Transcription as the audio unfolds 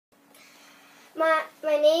My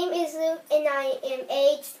name is Luke and I am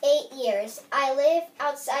aged 8 years. I live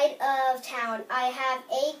outside of town. I have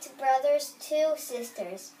 8 brothers, 2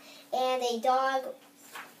 sisters, and a dog.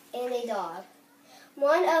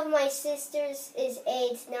 One of my sisters is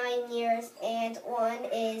aged 9 years and one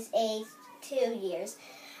is aged 2 years.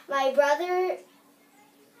 My brothers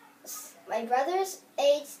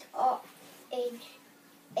aged are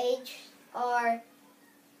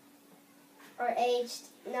aged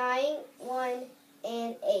 9, 1,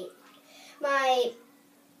 and 8. My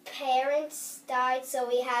parents died, so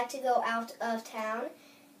we had to go out of town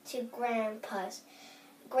to Grandpa's.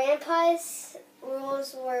 Grandpa's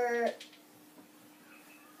rules were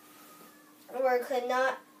could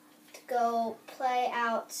not go play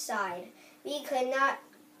outside. We could not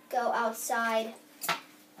go outside.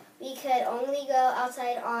 We could only go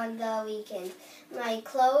outside on the weekend. My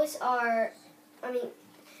chores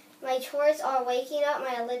are waking up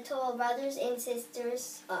my little brothers and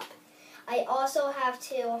sisters up. I also have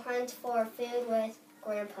to hunt for food with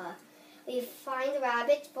Grandpa. We find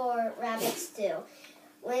rabbits for rabbit stew.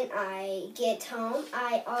 When I get home,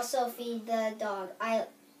 I also feed the dog. I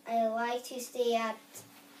like to stay at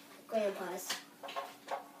Grandpa's.